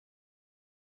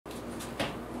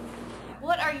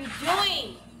What are you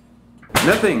doing?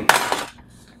 Nothing.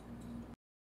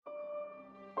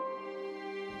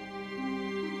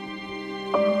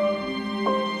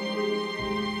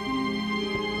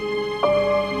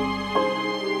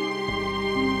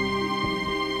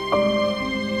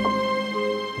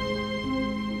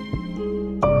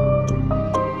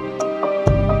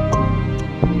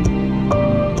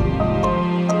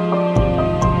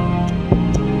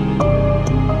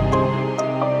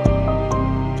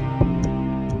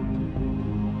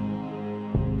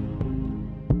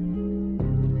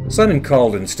 Simon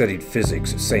Caldon studied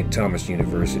physics at St. Thomas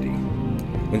University.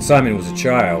 When Simon was a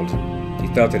child, he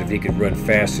thought that if he could run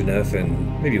fast enough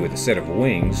and maybe with a set of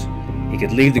wings, he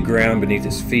could leave the ground beneath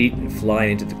his feet and fly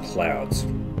into the clouds.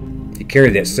 He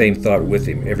carried that same thought with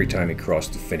him every time he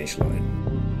crossed the finish line.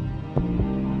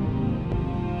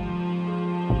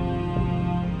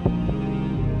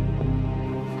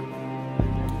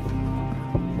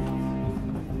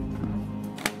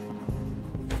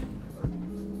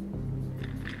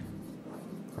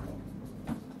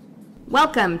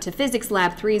 Welcome to Physics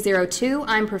Lab 302.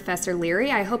 I'm Professor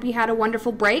Leary. I hope you had a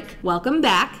wonderful break. Welcome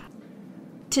back.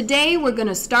 Today we're going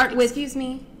to start with... Excuse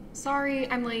me. Sorry,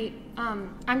 I'm late.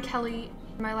 I'm Kelly.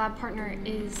 My lab partner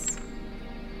is...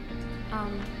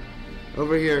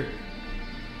 Over here.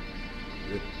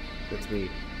 That's me.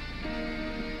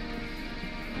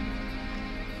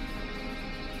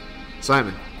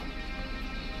 Simon.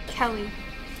 Kelly.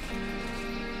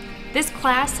 This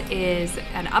class is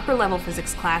an upper-level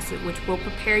physics class which will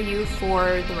prepare you for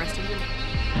the rest of your day.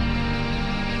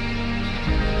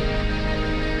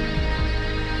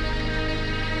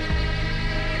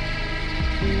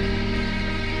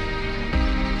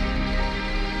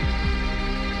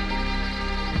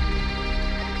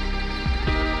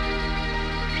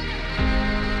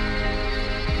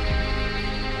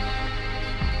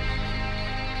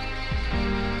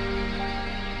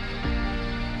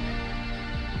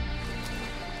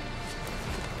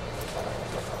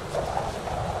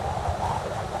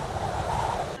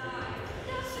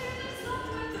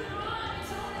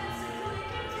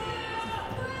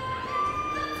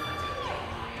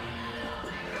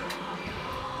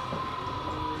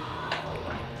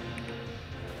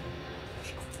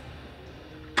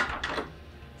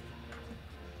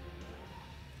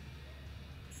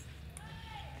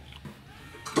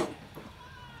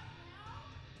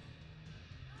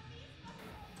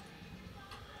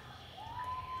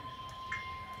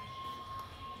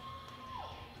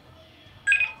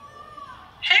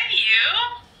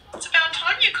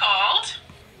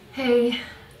 Hey,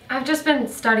 I've just been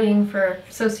studying for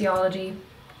sociology.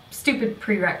 Stupid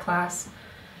prereq class.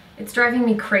 It's driving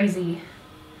me crazy.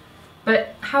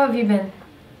 But how have you been?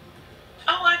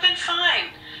 Oh, I've been fine.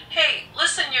 Hey,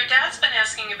 listen, your dad's been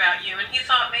asking about you, and he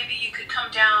thought maybe you could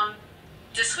come down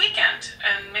this weekend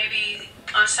and maybe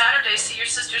on Saturday see your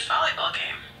sister's volleyball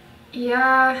game.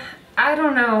 Yeah, I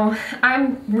don't know.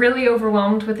 I'm really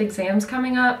overwhelmed with exams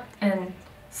coming up, and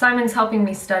Simon's helping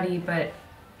me study, but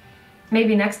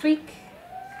maybe next week?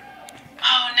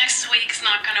 Oh, next week's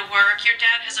not gonna work. Your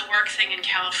dad has a work thing in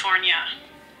California.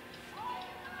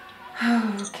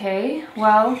 Okay,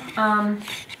 well,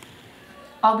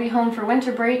 I'll be home for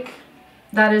winter break.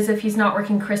 That is if he's not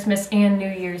working Christmas and New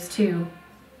Year's too.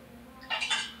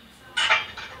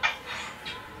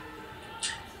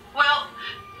 Well,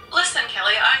 listen,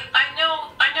 Kelly, I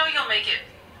know you'll make it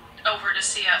over to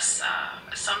see us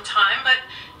sometime, but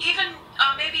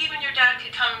maybe even your dad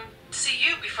could come see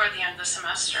you before the end of the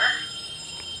semester.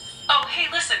 Oh, hey,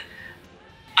 listen,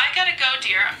 I gotta go,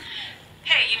 dear.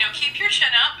 Hey, keep your chin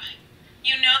up.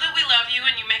 You know that we love you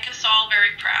and you make us all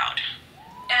very proud.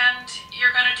 And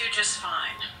you're gonna do just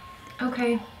fine.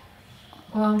 Okay.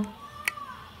 Well,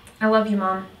 I love you,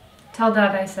 Mom. Tell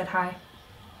Dad I said hi.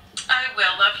 I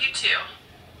will. Love you too.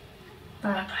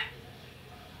 Bye. Bye-bye.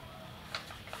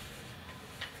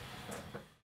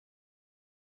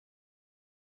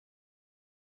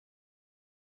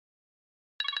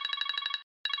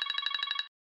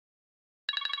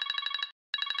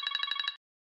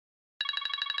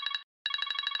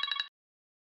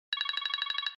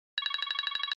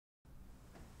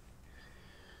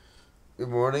 Good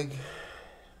morning.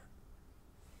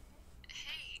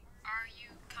 Hey, are you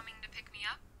coming to pick me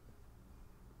up?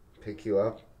 Pick you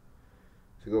up?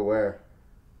 To go where?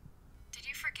 Did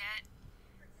you forget?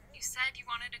 You said you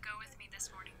wanted to go with me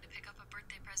this morning to pick up a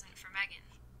birthday present for Megan.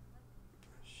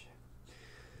 Shit.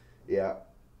 Yeah.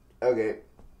 Okay.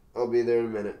 I'll be there in a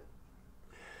minute.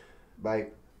 Bye.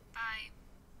 Bye.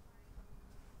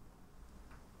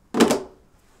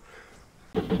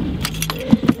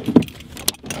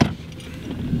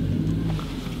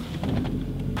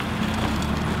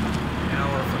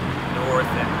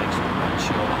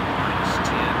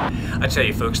 tell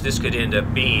you folks, this could end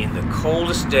up being the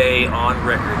coldest day on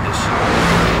record this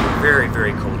year. Very,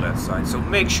 very cold outside, so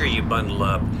make sure you bundle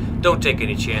up. Don't take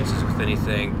any chances with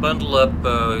anything. Bundle up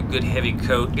a good heavy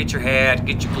coat. Get your hat,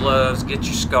 get your gloves, get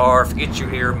your scarf, get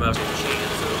your ear muffs.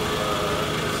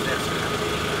 That's gonna be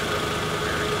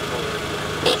very cold.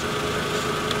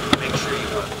 Make sure you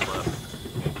bundle up.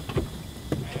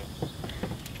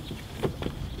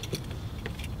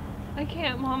 I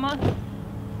can't, Mama.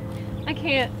 I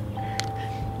can't.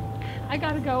 I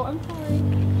gotta go. I'm sorry.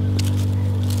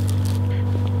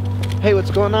 Hey, what's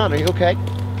going on? Are you okay?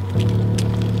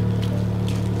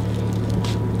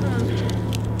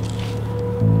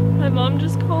 My mom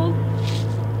just called.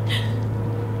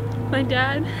 My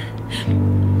dad.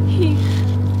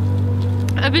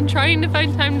 I've been trying to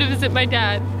find time to visit my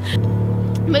dad.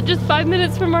 But just 5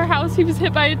 minutes from our house, he was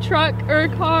hit by a truck or a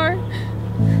car.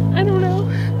 I don't know.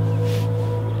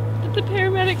 But the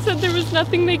paramedics said there was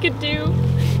nothing they could do.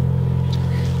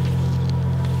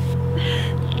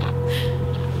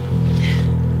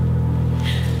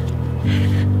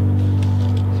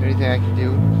 Is there anything I can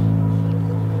do?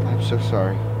 I'm so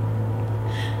sorry.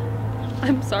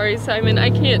 I'm sorry, Simon. I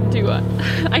can't do this.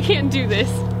 I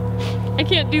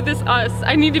can't do this us.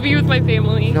 I need to be with my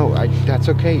family. No, that's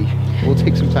okay. We'll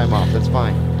take some time off. That's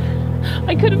fine.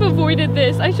 I could have avoided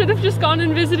this. I should have just gone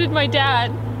and visited my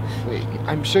dad. Wait,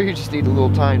 I'm sure you just need a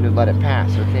little time to let it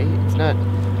pass, okay? It's not...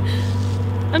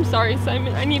 I'm sorry,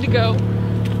 Simon. I need to go.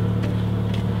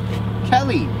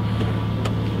 Kelly!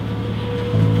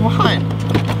 Come on!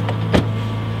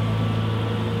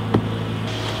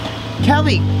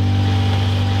 Kelly!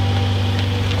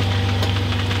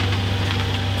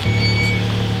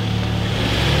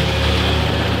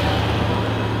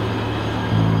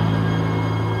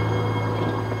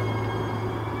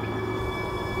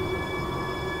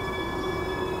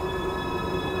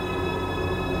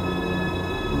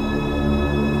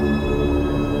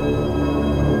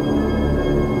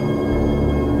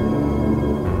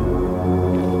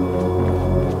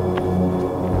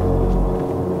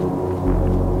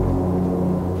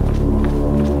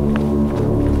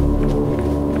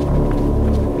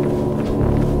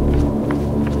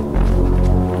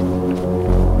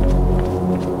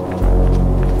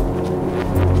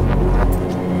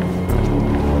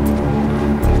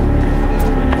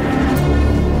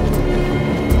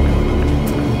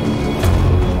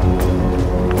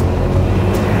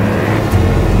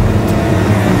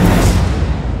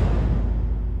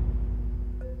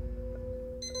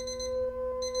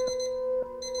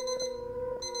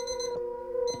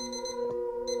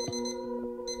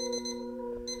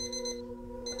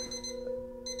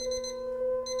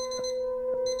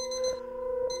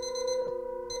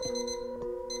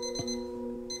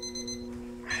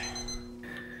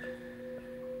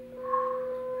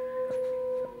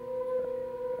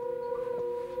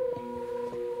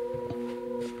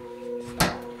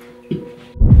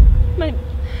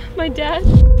 My dad,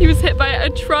 he was hit by a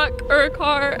truck or a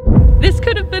car. This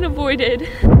could have been avoided.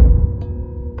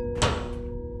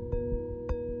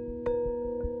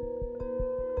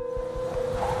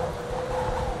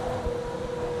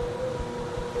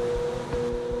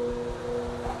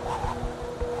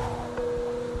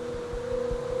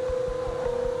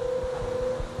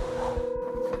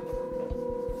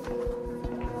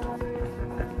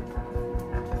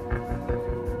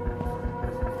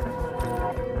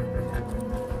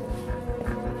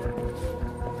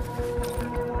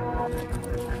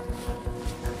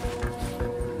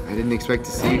 I didn't expect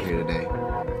to see you here today.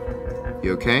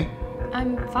 You okay?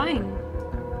 I'm fine.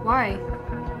 Why?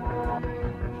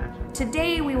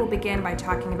 Today we will begin by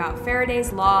talking about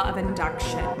Faraday's law of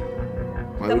induction.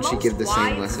 Why would she give the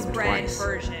same lesson twice? The most widespread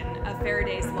version of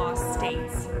Faraday's law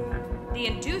states, the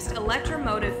induced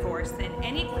electromotive force in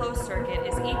any closed circuit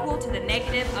is equal to the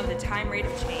negative of the time rate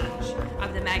of change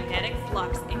of the magnetic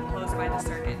flux enclosed by the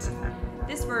circuit.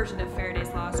 This version of Faraday's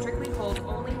law strictly holds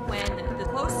only when the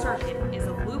closed circuit is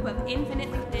a loop of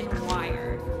infinitely thin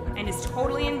wire and is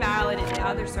totally invalid in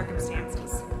other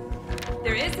circumstances.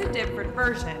 There is a different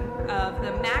version of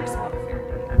the maximum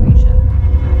Faraday equation.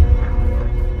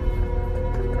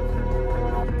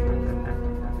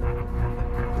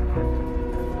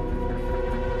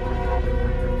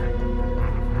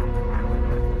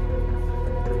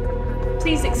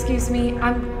 Please excuse me,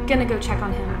 I'm gonna go check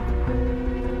on him.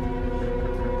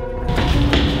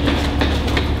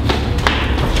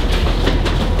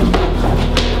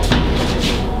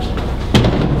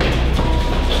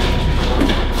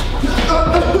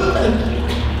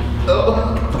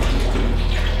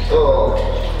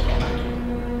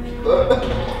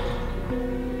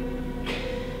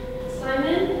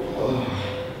 Simon?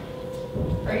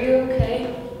 Are you okay?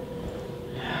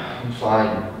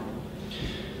 fine.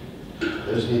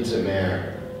 I just need some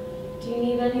air. Do you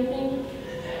need anything?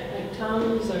 Like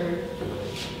Tums or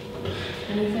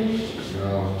anything?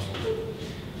 No.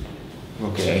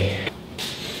 Okay.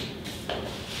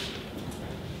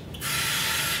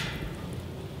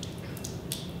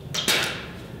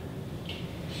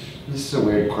 This is a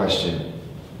weird question,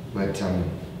 but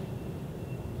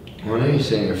when are you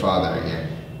seeing your father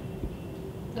again?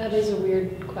 That is a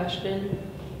weird question.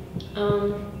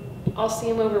 I'll see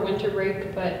him over winter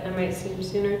break, but I might see him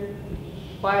sooner.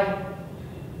 Why?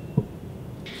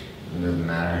 It doesn't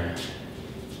matter.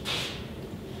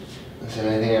 Listen,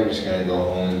 I think I'm just gonna go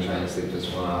home and try and sleep this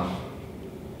one off.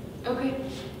 Okay.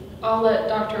 I'll let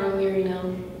Dr. O'Leary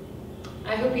know.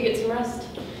 I hope you get some rest.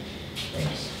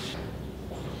 Thanks.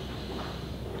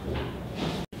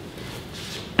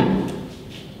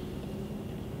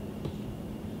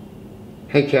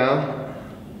 Hey, Cal.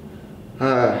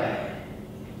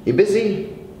 You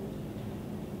busy?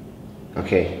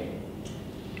 Okay.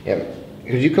 Yep.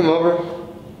 Could you come over?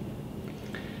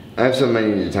 I have something I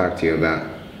need to talk to you about.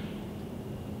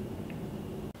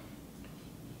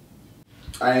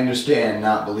 I understand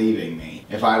not believing me.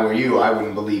 If I were you, I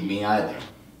wouldn't believe me either.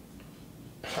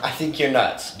 I think you're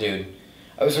nuts, dude.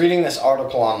 I was reading this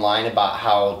article online about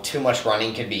how too much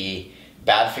running could be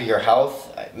bad for your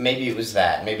health. Maybe it was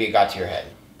that. Maybe it got to your head.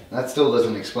 That still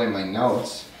doesn't explain my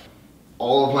notes.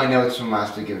 All of my notes from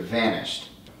last week have vanished.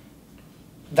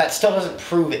 That still doesn't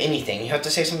prove anything. You have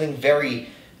to say something very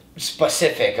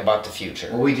specific about the future.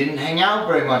 Well, we didn't hang out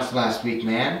very much last week,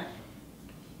 man.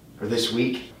 Or this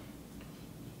week.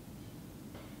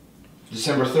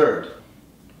 December 3rd.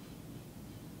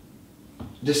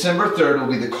 December 3rd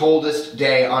will be the coldest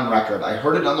day on record. I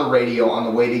heard it on the radio on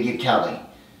the way to get Kelly.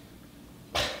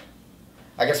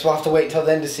 I guess we'll have to wait until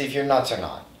then to see if you're nuts or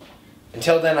not.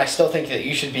 Until then, I still think that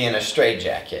you should be in a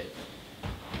straitjacket.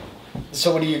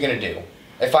 So what are you gonna do?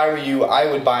 If I were you, I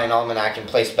would buy an almanac and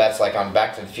place bets like on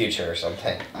Back to the Future or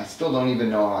something. I still don't even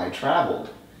know how I traveled.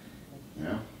 You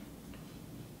know?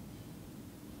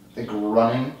 I think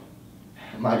running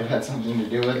might have had something to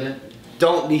do with it.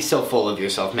 Don't be so full of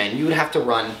yourself, man. You would have to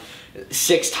run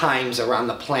 6 times around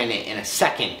the planet in a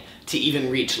second to even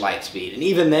reach light speed. And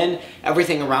even then,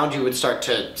 everything around you would start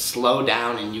to slow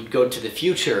down and you'd go to the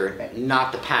future,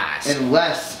 not the past.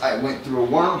 Unless I went through a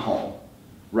wormhole,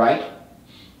 right?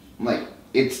 Like,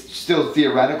 it's still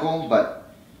theoretical,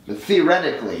 but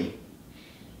theoretically,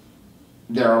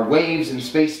 there are waves in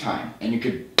space-time, and you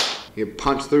could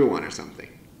punch through one or something.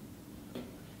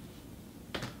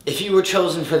 If you were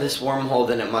chosen for this wormhole,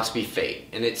 then it must be fate.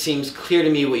 And it seems clear to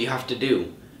me what you have to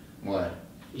do. What?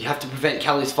 You have to prevent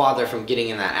Kelly's father from getting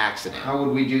in that accident. How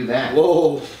would we do that?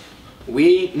 Whoa.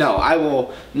 No, I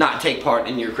will not take part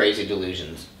in your crazy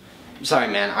delusions. I'm sorry,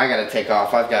 man. I gotta take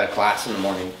off. I've got a class in the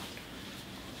morning.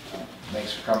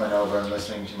 Thanks for coming over and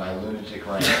listening to my lunatic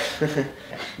rant.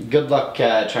 Good luck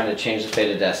trying to change the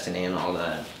fate of destiny and all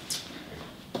that.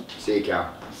 See you,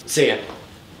 Cal. See ya.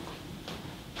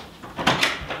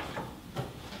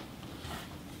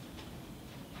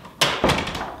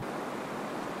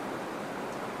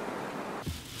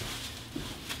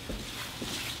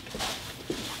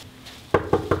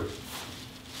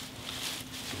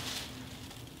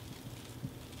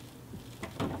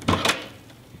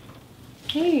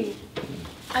 Hey,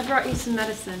 I brought you some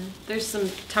medicine. There's some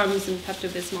Tums and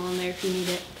Pepto-Bismol in there if you need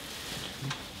it.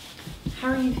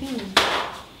 How are you feeling?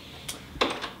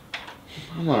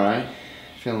 I'm alright.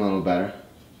 Feeling a little better.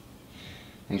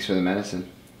 Thanks for the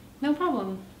medicine. No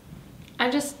problem. I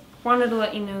just wanted to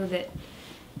let you know that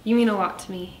you mean a lot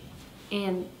to me.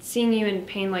 And seeing you in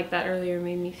pain like that earlier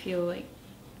made me feel like...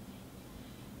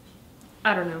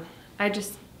 I don't know.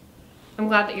 I'm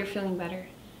glad that you're feeling better.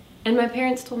 And my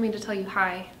parents told me to tell you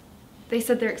hi. They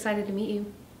said they're excited to meet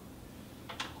you.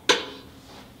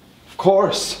 Of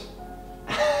course.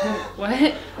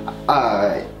 What?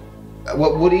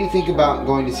 What do you think about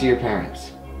going to see your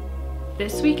parents?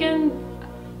 This weekend?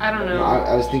 I don't know. No,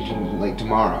 I was thinking like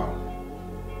tomorrow.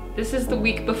 This is the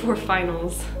week before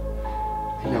finals.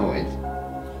 I know it.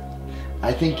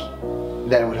 I think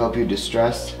that it would help you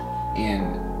distress,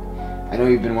 and I know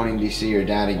you've been wanting to see your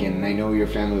dad again, and I know your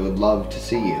family would love to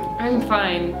see you. I'm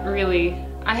fine, really.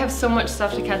 I have so much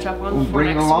stuff to catch up on Well, before bring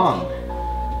it next along. week.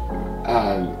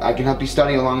 I can help you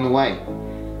study along the way.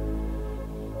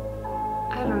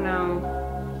 I don't know.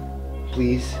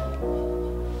 Please.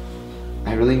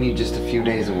 I really need just a few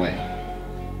days away.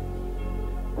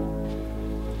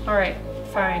 Alright,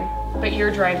 fine. But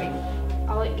you're driving.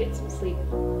 I'll get some sleep.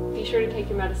 Be sure to take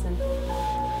your medicine.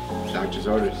 Doctor's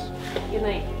orders. Good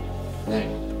night. Night.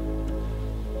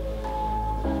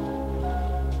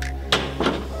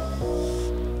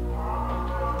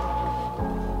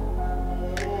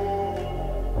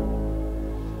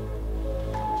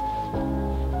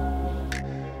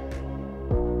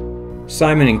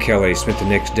 Simon and Kelly spent the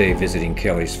next day visiting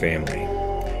Kelly's family.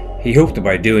 He hoped that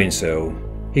by doing so,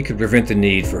 he could prevent the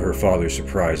need for her father's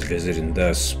surprise visit and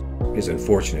thus his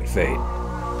unfortunate fate.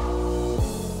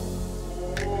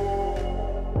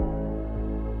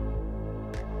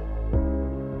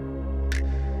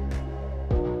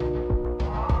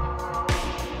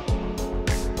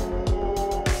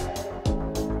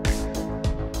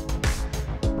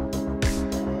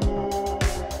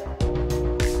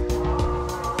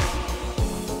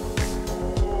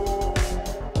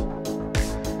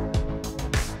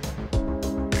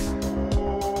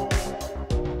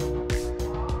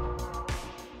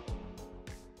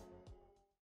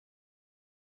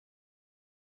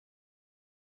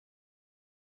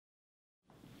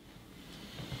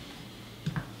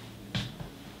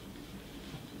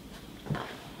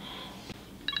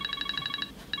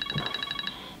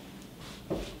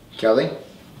 Kelly?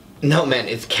 No, man,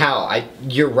 it's Cal.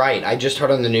 You're right. I just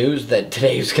heard on the news that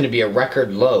today is going to be a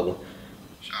record low.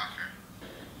 Shocker.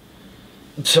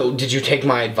 So, did you take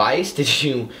my advice? Did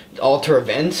you alter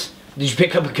events? Did you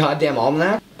pick up a goddamn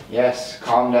almanac? Yes,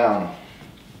 calm down.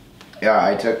 Yeah,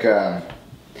 I took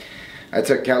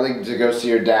Kelly to go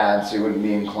see her dad so he wouldn't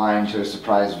be inclined to a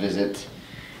surprise visit.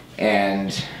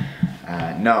 And,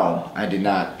 no, I did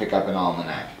not pick up an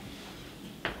almanac.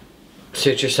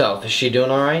 Suit yourself. Is she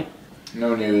doing alright?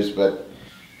 No news, but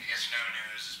I guess no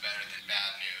news is better than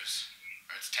bad news.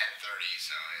 Or it's 10:30,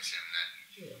 so I assume that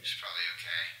she's probably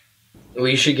okay. Well,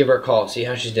 you should give her a call, see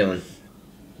how she's doing.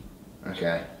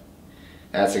 Okay.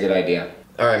 That's a good idea.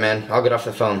 Alright, man. I'll get off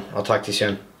the phone. I'll talk to you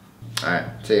soon. Alright,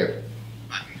 see you.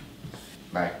 Bye.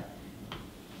 Bye.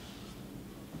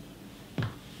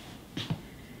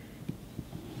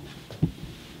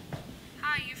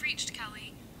 Hi, you've reached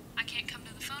Kelly. I can't come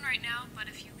to the phone right now, but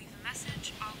if you leave a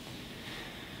message, I'll...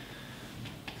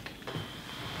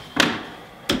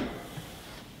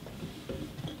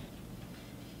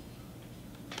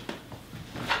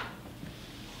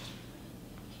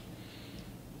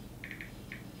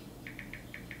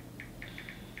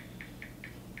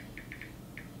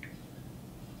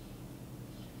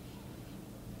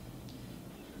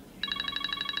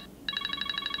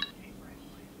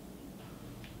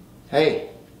 Hey.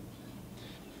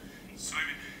 Simon,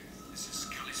 this is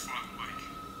Kelly's father, Mike.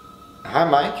 Hi,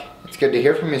 Mike. It's good to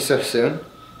hear from you so soon.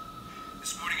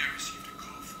 This morning I received a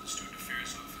call from the Student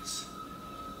Affairs Office.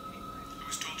 I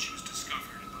was told she was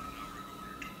discovered about an hour ago in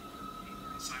her dorm.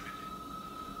 Simon,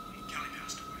 Kelly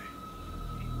passed away.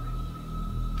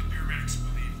 The paramedics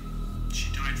believe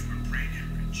she died from a brain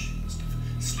hemorrhage. Must have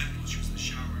slipped while she was in the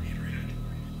shower and hit her head.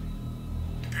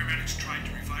 The paramedics tried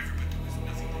to revive her, but there was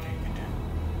nothing that they could do.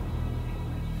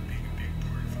 Being a big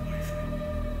part of her life,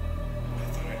 I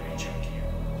thought I'd reach out to you.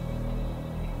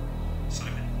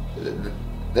 Simon.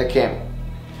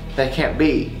 That can't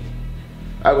be.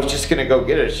 I was just gonna go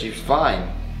get her. She's fine.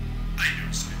 I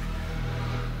know, Simon.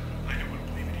 I don't want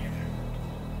to believe it either.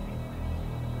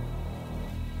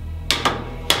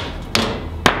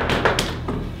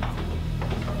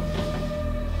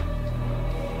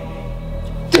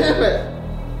 Damn it!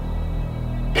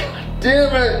 God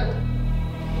damn it!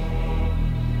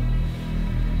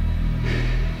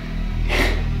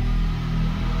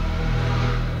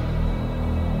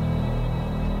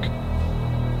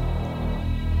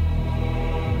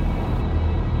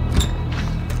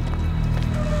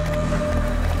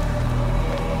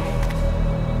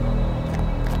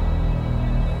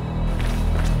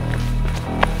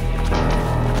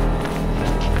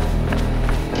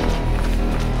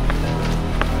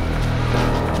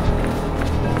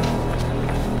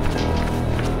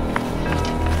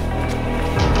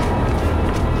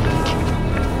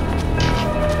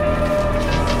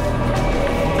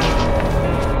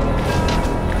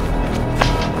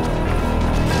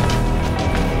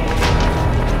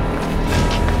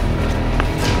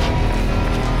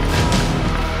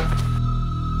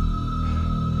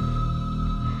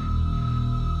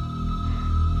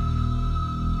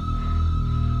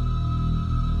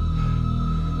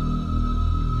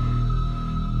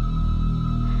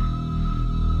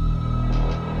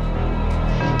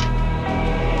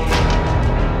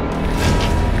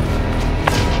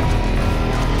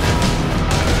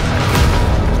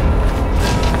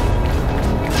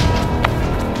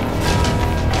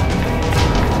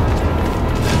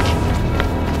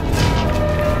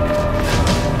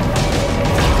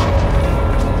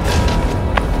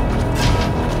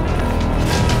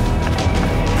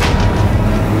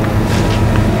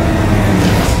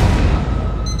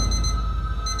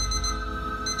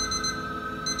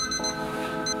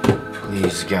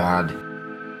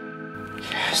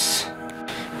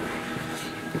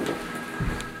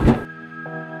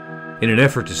 In an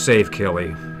effort to save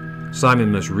Kelly,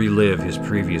 Simon must relive his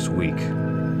previous week,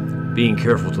 being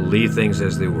careful to leave things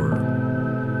as they were.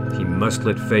 He must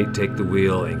let fate take the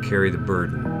wheel and carry the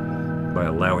burden by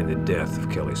allowing the death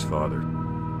of Kelly's father.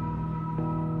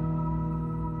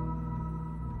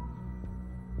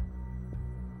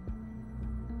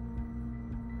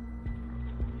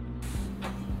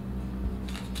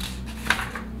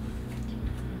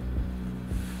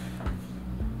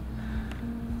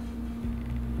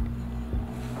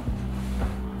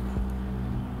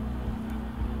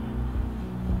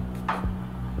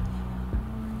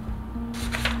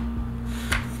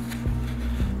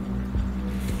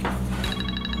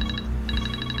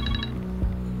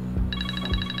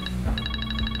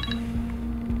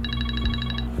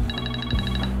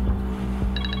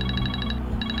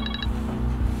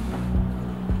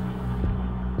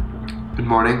 Good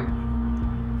morning.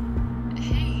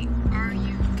 Hey, are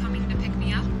you coming to pick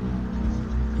me up?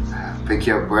 Pick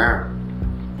you up where?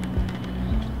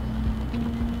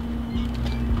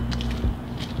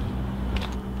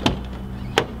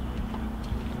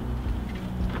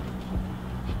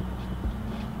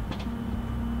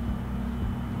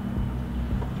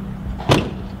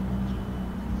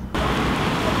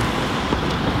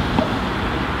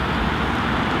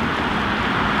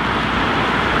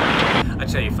 I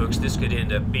tell you folks, this could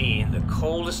end up being the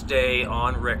coldest day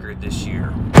on record this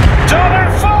year.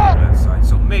 Outside,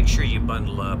 so make sure you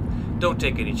bundle up. Don't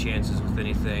take any chances with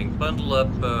anything. Bundle up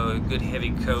a good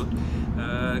heavy coat.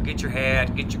 Get your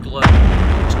hat, get your gloves,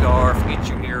 scarf, get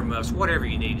your earmuffs, whatever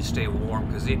you need to stay warm,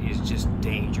 because it is just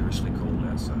dangerously cold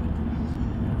outside.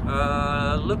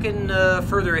 Looking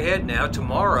further ahead now,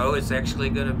 tomorrow it's actually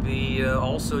going to be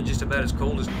also just about as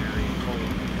cold as Mary and cold.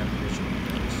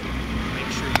 So make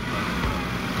sure you bundle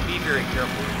up. Be very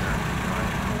careful when you're out.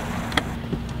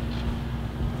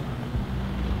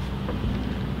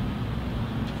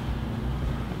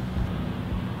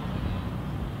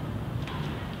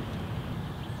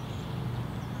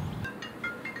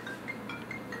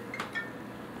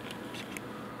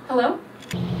 Hello?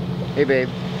 Hey, babe.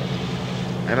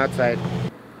 I'm outside.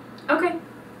 Okay.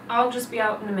 I'll just be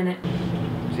out in a minute.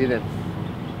 See you then.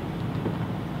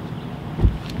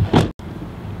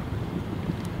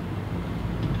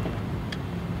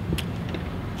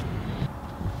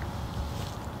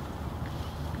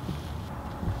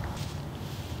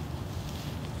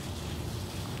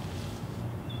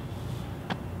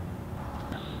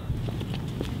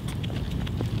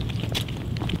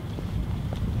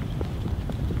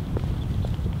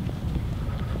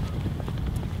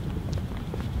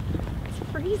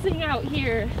 Freezing out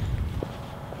here.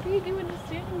 What are you doing just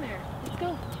standing there? Let's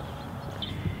go.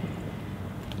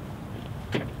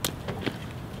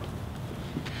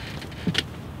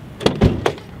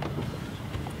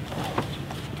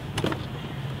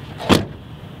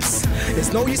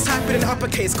 There's no use typing in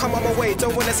uppercase. Come on my way.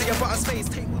 Don't wanna see your butter's face.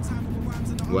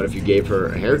 What if you gave her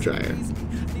a hairdryer?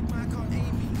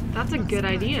 That's a good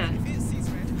idea.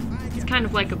 It's kind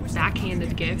of like a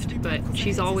backhanded gift, but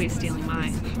she's always stealing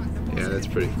mine. Yeah, that's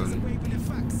pretty funny.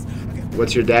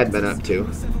 What's your dad been up to?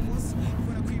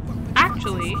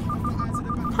 Actually,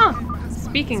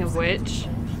 speaking of which,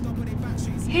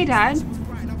 hey Dad.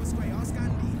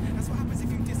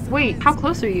 Wait, how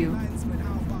close are you?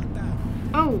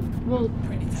 Oh, well,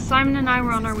 Simon and I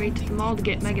were on our way to the mall to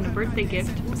get Megan a birthday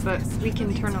gift, but we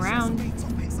can turn around.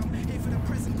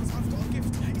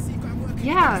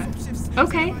 Yeah,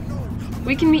 okay.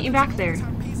 We can meet you back there.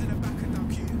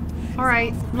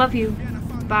 Alright, love you.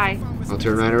 Bye. I'll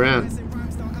turn right around.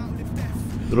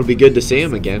 It'll be good to see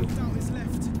him again.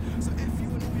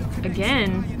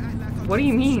 Again? What do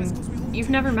you mean? You've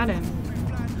never met him.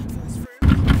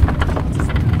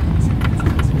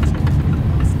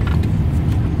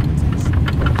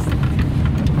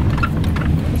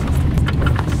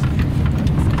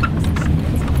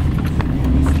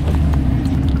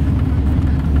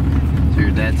 So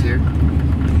your dad's here?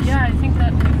 Yeah, I think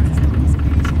that...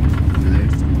 Over there?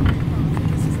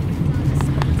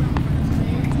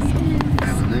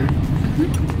 Down there?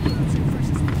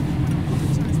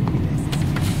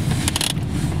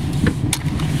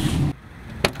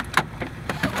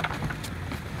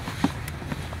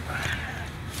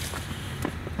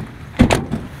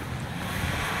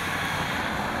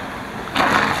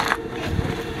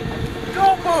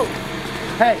 Don't move!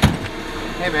 Hey!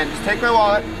 Hey man, just take my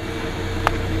wallet.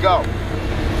 Go.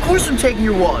 Of course I'm taking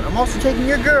your wallet. I'm also taking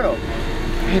your girl.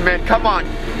 Hey man, come on.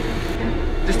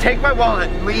 Just take my wallet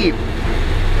and leave.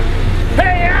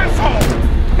 Hey asshole!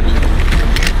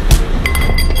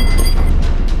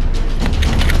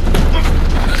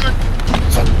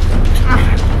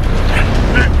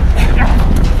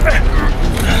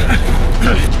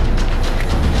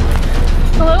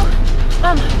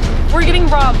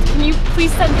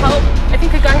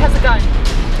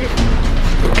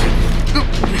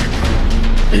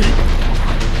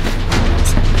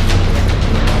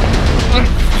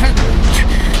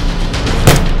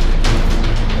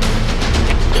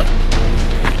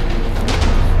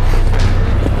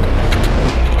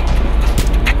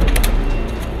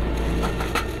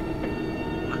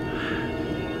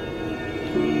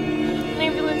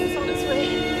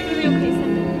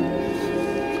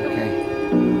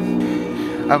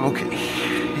 I'm okay.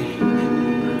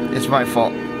 It's my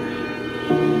fault.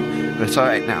 But it's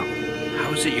alright now.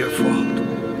 How is it your fault?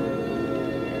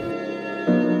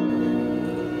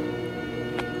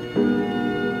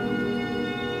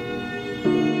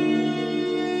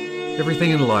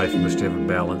 Everything in life must have a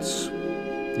balance,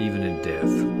 even in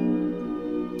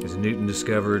death. As Newton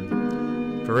discovered,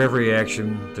 for every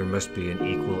action there must be an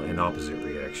equal and opposite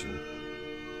reaction.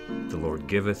 The Lord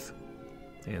giveth,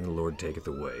 and the Lord taketh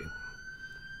away.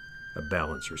 A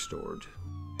balance restored.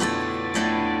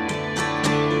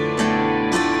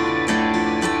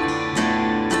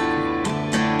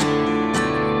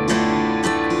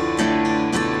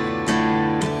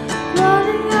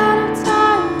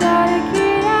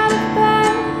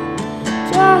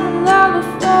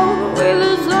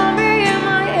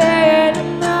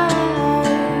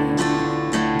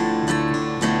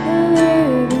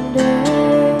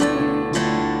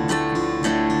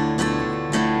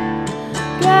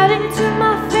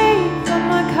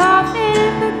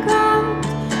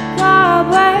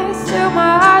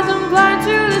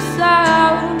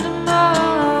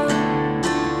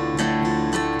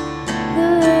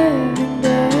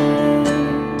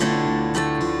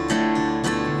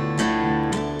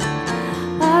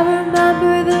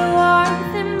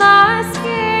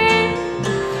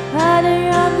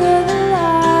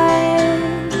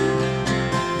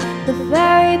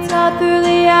 Through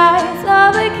the eyes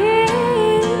of a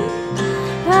king,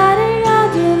 hiding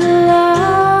under the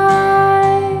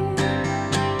light.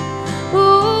 Who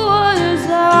was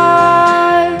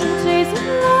I, chasing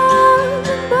love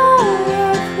and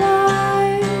butterflies?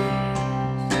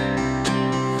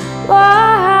 Why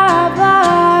have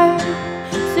I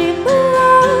seen the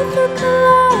world through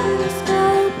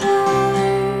kaleidoscope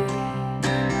eyes?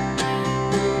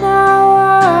 And now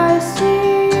I see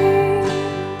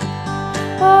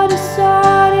what is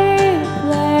starting to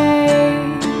play,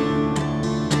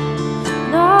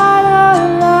 not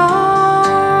alive,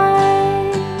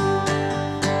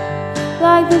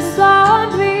 like the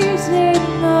zombies in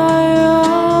my eyes.